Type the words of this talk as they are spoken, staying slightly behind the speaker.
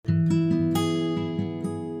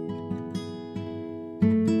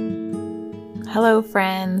Hello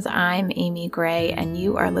friends, I'm Amy Gray and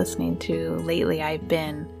you are listening to Lately I've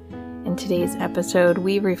Been. In today's episode,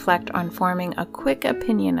 we reflect on forming a quick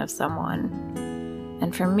opinion of someone.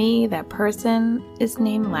 And for me, that person is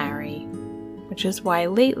named Larry, which is why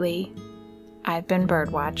lately I've been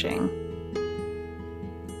birdwatching.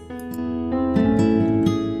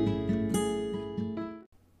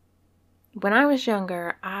 When I was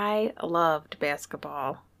younger, I loved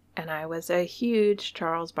basketball, and I was a huge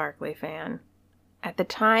Charles Barkley fan. At the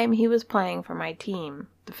time, he was playing for my team,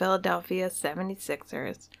 the Philadelphia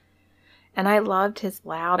 76ers, and I loved his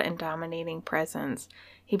loud and dominating presence.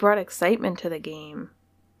 He brought excitement to the game.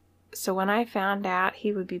 So when I found out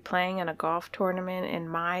he would be playing in a golf tournament in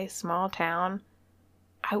my small town,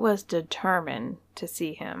 I was determined to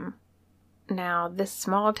see him. Now, this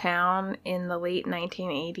small town in the late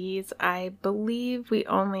 1980s, I believe we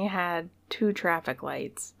only had 2 traffic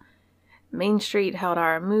lights. Main Street held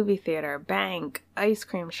our movie theater, bank, ice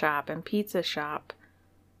cream shop, and pizza shop.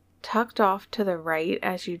 Tucked off to the right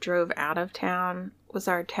as you drove out of town was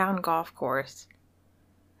our town golf course.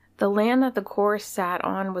 The land that the course sat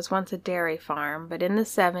on was once a dairy farm, but in the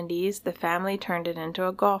 70s, the family turned it into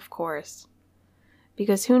a golf course.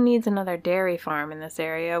 Because who needs another dairy farm in this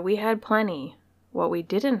area? We had plenty. What we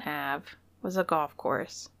didn't have was a golf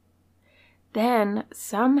course. Then,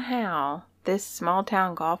 somehow, this small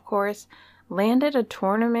town golf course landed a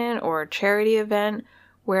tournament or charity event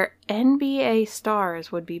where NBA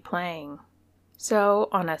stars would be playing. So,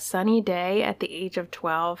 on a sunny day at the age of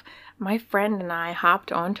 12, my friend and I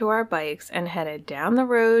hopped onto our bikes and headed down the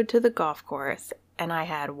road to the golf course, and I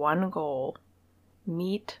had one goal: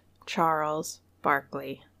 meet Charles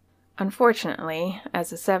Barkley. Unfortunately,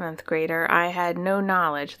 as a 7th grader, I had no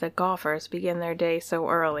knowledge that golfers begin their day so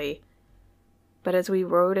early. But as we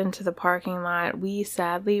rode into the parking lot, we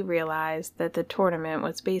sadly realized that the tournament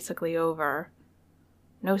was basically over.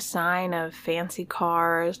 No sign of fancy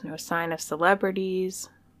cars, no sign of celebrities,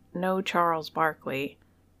 no Charles Barkley.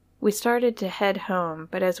 We started to head home,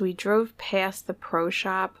 but as we drove past the pro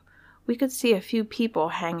shop, we could see a few people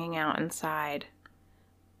hanging out inside.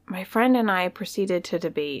 My friend and I proceeded to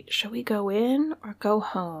debate, should we go in or go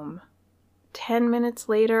home? 10 minutes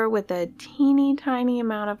later, with a teeny tiny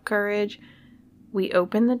amount of courage, we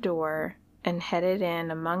opened the door and headed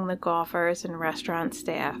in among the golfers and restaurant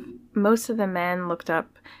staff. Most of the men looked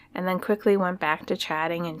up and then quickly went back to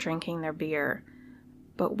chatting and drinking their beer.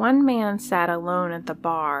 But one man sat alone at the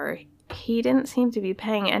bar. He didn't seem to be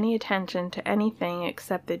paying any attention to anything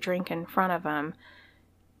except the drink in front of him,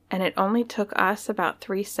 and it only took us about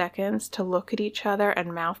 3 seconds to look at each other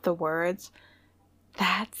and mouth the words,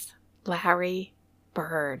 "That's Larry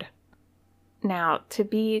Bird." Now, to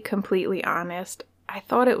be completely honest, I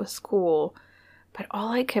thought it was cool, but all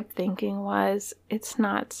I kept thinking was, it's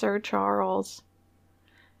not Sir Charles.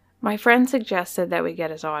 My friend suggested that we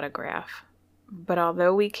get his autograph, but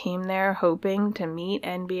although we came there hoping to meet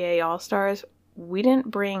NBA All-Stars, we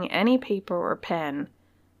didn't bring any paper or pen,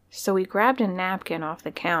 so we grabbed a napkin off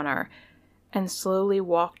the counter and slowly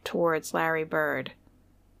walked towards Larry Bird.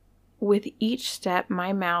 With each step,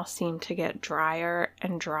 my mouth seemed to get drier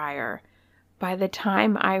and drier. By the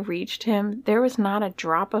time I reached him, there was not a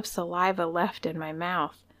drop of saliva left in my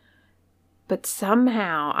mouth. But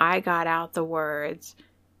somehow I got out the words,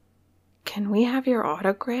 "Can we have your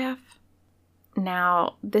autograph?"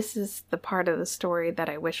 Now, this is the part of the story that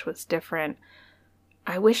I wish was different.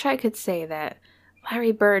 I wish I could say that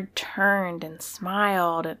Larry Bird turned and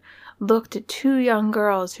smiled and looked at 2 young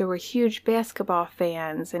girls who were huge basketball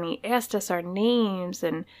fans, and he asked us our names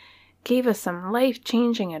and gave us some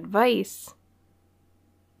life-changing advice.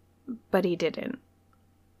 But he didn't.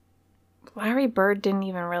 Larry Bird didn't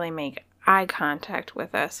even really make eye contact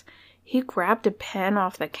with us. He grabbed a pen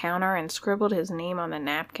off the counter and scribbled his name on the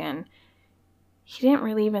napkin. He didn't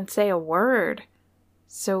really even say a word,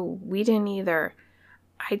 so we didn't either.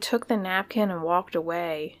 I took the napkin and walked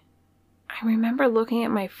away. I remember looking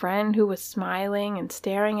at my friend who was smiling and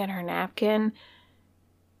staring at her napkin,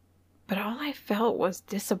 but all I felt was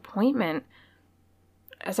disappointment.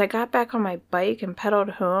 As I got back on my bike and pedaled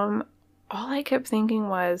home, all I kept thinking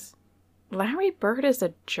was, Larry Bird is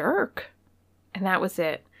a jerk. And that was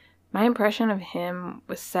it. My impression of him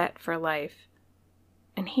was set for life.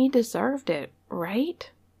 And he deserved it,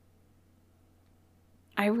 right?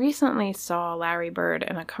 I recently saw Larry Bird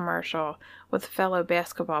in a commercial with fellow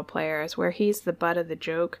basketball players where he's the butt of the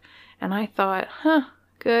joke, and I thought,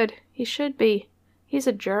 good, he should be. He's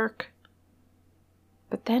a jerk.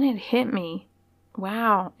 But then it hit me.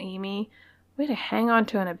 Wow, Amy, way to hang on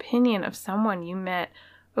to an opinion of someone you met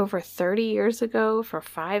over 30 years ago for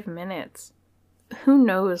 5 minutes. Who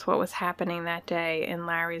knows what was happening that day in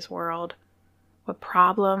Larry's world? What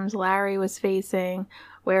problems Larry was facing,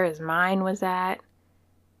 where his mind was at.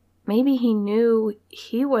 Maybe he knew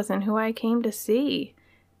he wasn't who I came to see.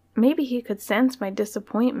 Maybe he could sense my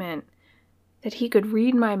disappointment, that he could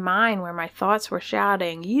read my mind where my thoughts were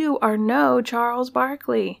shouting, "You are no Charles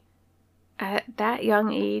Barkley." At that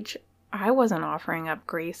young age, I wasn't offering up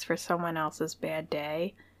grace for someone else's bad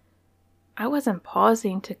day. I wasn't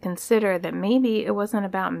pausing to consider that maybe it wasn't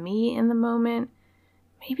about me in the moment.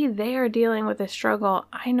 Maybe they are dealing with a struggle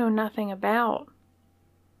I know nothing about.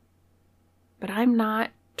 But I'm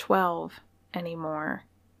not 12 anymore.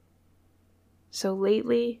 So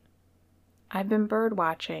lately, I've been bird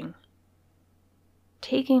watching,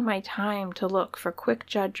 taking my time to look for quick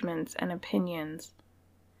judgments and opinions.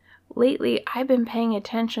 Lately, I've been paying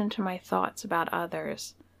attention to my thoughts about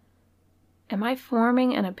others. Am I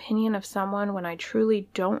forming an opinion of someone when I truly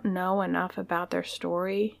don't know enough about their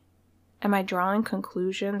story? Am I drawing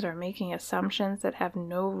conclusions or making assumptions that have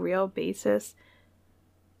no real basis?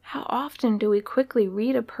 How often do we quickly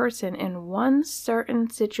read a person in one certain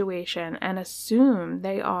situation and assume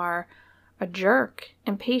they are a jerk,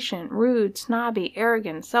 impatient, rude, snobby,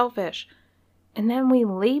 arrogant, selfish, and then we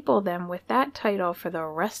label them with that title for the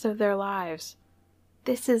rest of their lives?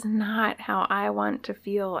 This is not how I want to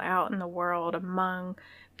feel out in the world among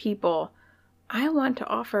people. I want to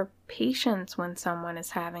offer patience when someone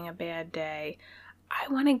is having a bad day.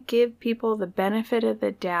 I want to give people the benefit of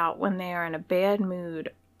the doubt when they are in a bad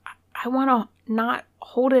mood. I want to not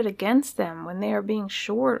hold it against them when they are being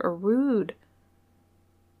short or rude.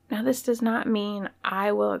 Now, this does not mean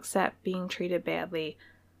I will accept being treated badly.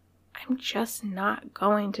 I'm just not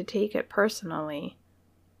going to take it personally.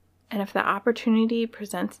 And if the opportunity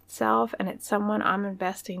presents itself and it's someone I'm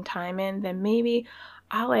investing time in, then maybe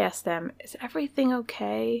I'll ask them, is everything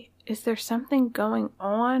okay? Is there something going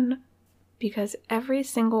on? Because every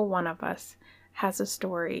single one of us has a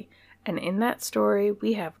story, and in that story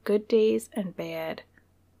we have good days and bad.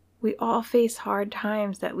 We all face hard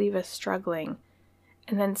times that leave us struggling,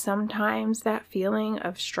 and then sometimes that feeling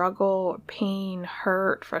of struggle, pain,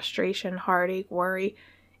 hurt, frustration, heartache, worry,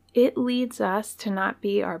 it leads us to not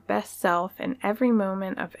be our best self in every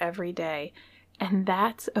moment of every day, and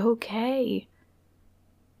that's okay.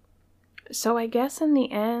 So I guess in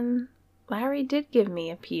the end, Larry did give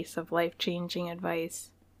me a piece of life-changing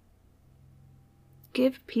advice.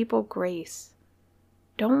 Give people grace.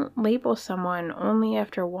 Don't label someone only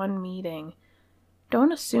after one meeting.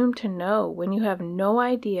 Don't assume to know when you have no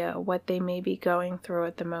idea what they may be going through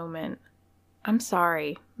at the moment. I'm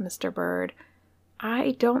sorry, Mr. Bird.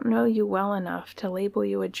 I don't know you well enough to label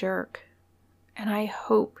you a jerk, and I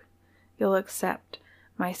hope you'll accept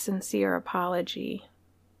my sincere apology.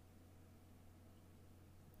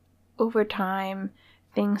 Over time,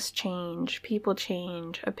 things change, people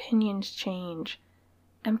change, opinions change,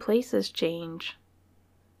 and places change.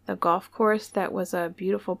 The golf course that was a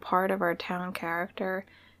beautiful part of our town character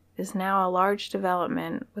is now a large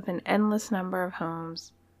development with an endless number of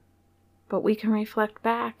homes. But we can reflect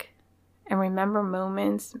back and remember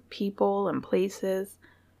moments, people, and places,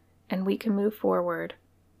 and we can move forward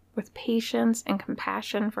with patience and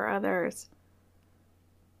compassion for others.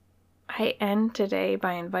 I end today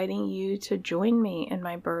by inviting you to join me in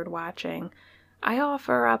my bird watching. I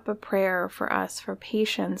offer up a prayer for us for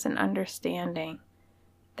patience and understanding,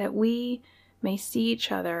 that we may see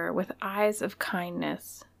each other with eyes of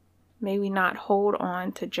kindness. May we not hold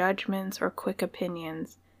on to judgments or quick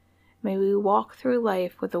opinions. May we walk through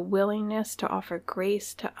life with a willingness to offer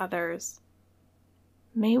grace to others.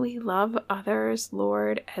 May we love others,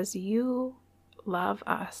 Lord, as you love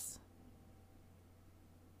us.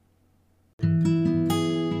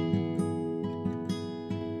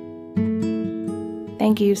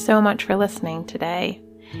 Thank you so much for listening today.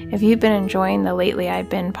 If you've been enjoying the Lately I've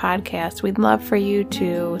Been podcast, we'd love for you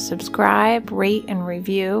to subscribe, rate, and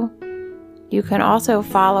review. You can also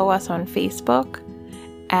follow us on Facebook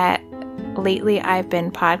at Lately I've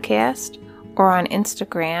Been podcast, or on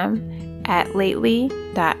Instagram at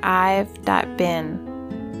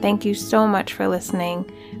lately.ive.been. Thank you so much for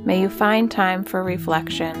listening. May you find time for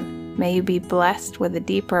reflection. May you be blessed with a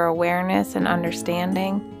deeper awareness and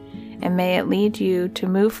understanding, and may it lead you to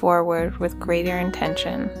move forward with greater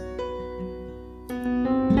intention.